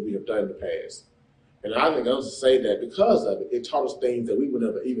lot of things we have done in the past. And I think I want to say that because of it, it taught us things that we would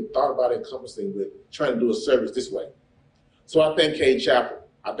never even thought about encompassing with trying to do a service this way. So I thank Cade Chapel.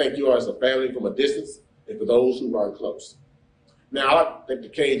 I thank you all as a family from a distance, and for those who are close. Now, I'd like to thank the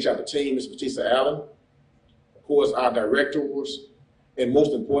Cade Chapel team, Ms. Batista Allen, of course, our directors, and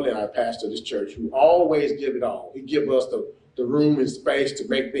most importantly, our pastor of this church, who always give it all. He gives us the room and space to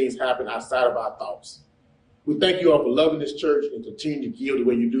make things happen outside of our thoughts. We thank you all for loving this church and continue to give the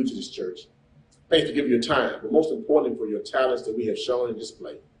way you do to this church. Thanks for giving your time, but most importantly, for your talents that we have shown and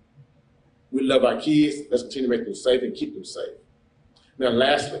displayed. We love our kids. Let's continue to make them safe and keep them safe. Now,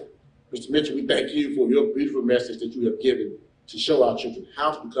 lastly, Mr. Mitchell, we thank you for your beautiful message that you have given to show our children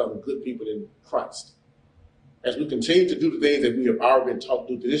how to become good people in Christ. As we continue to do the things that we have already been taught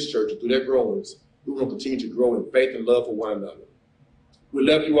to do to this church and through their growings, we will continue to grow in faith and love for one another. We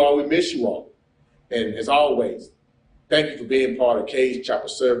love you all. We miss you all. And as always, thank you for being part of Cade Chapel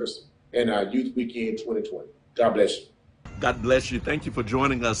service and our Youth Weekend 2020. God bless you. God bless you. Thank you for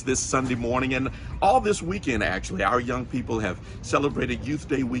joining us this Sunday morning and all this weekend, actually. Our young people have celebrated Youth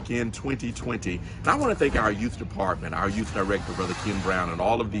Day Weekend 2020. And I want to thank our youth department, our youth director, Brother Ken Brown, and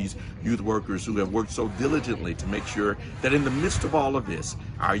all of these youth workers who have worked so diligently to make sure that in the midst of all of this,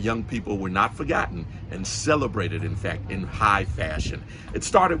 our young people were not forgotten and celebrated, in fact, in high fashion. It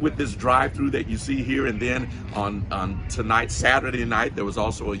started with this drive-through that you see here, and then on tonight, Saturday night, there was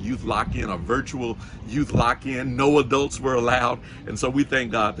also a youth lock-in, a virtual youth lock-in. No adults were allowed, and so we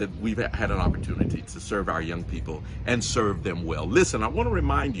thank God that we've had an opportunity to serve our young people and serve them well. Listen, I want to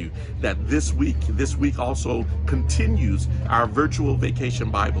remind you that this week also continues our virtual Vacation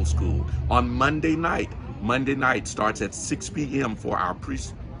Bible School on Monday night. Monday night starts at 6 p.m. for our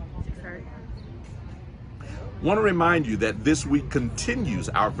want to remind you that this week continues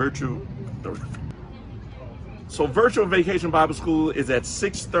our virtual Vacation Bible School is at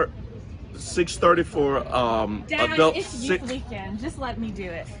 6:30 for adult. It's Youth Weekend. Just let me do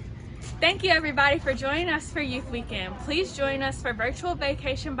it. Thank you everybody for joining us for Youth Weekend. Please join us for virtual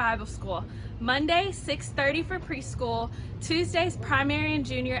Vacation Bible School. Monday 6:30 for preschool, Tuesdays primary and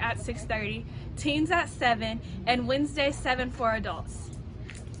junior at 6:30, teens at 7, and Wednesday 7 for adults.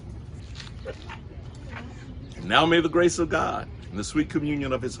 Now may the grace of God and the sweet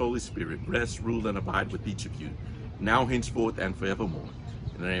communion of his Holy Spirit rest, rule, and abide with each of you, now, henceforth, and forevermore.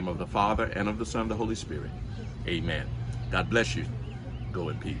 In the name of the Father, and of the Son, and the Holy Spirit. Amen. God bless you. Go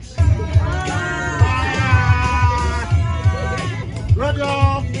in peace. Love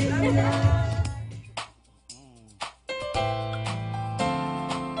y'all.